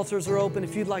 These altars are open.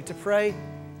 If you'd like to pray,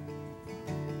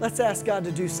 let's ask God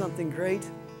to do something great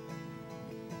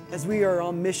as we are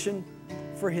on mission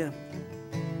for Him.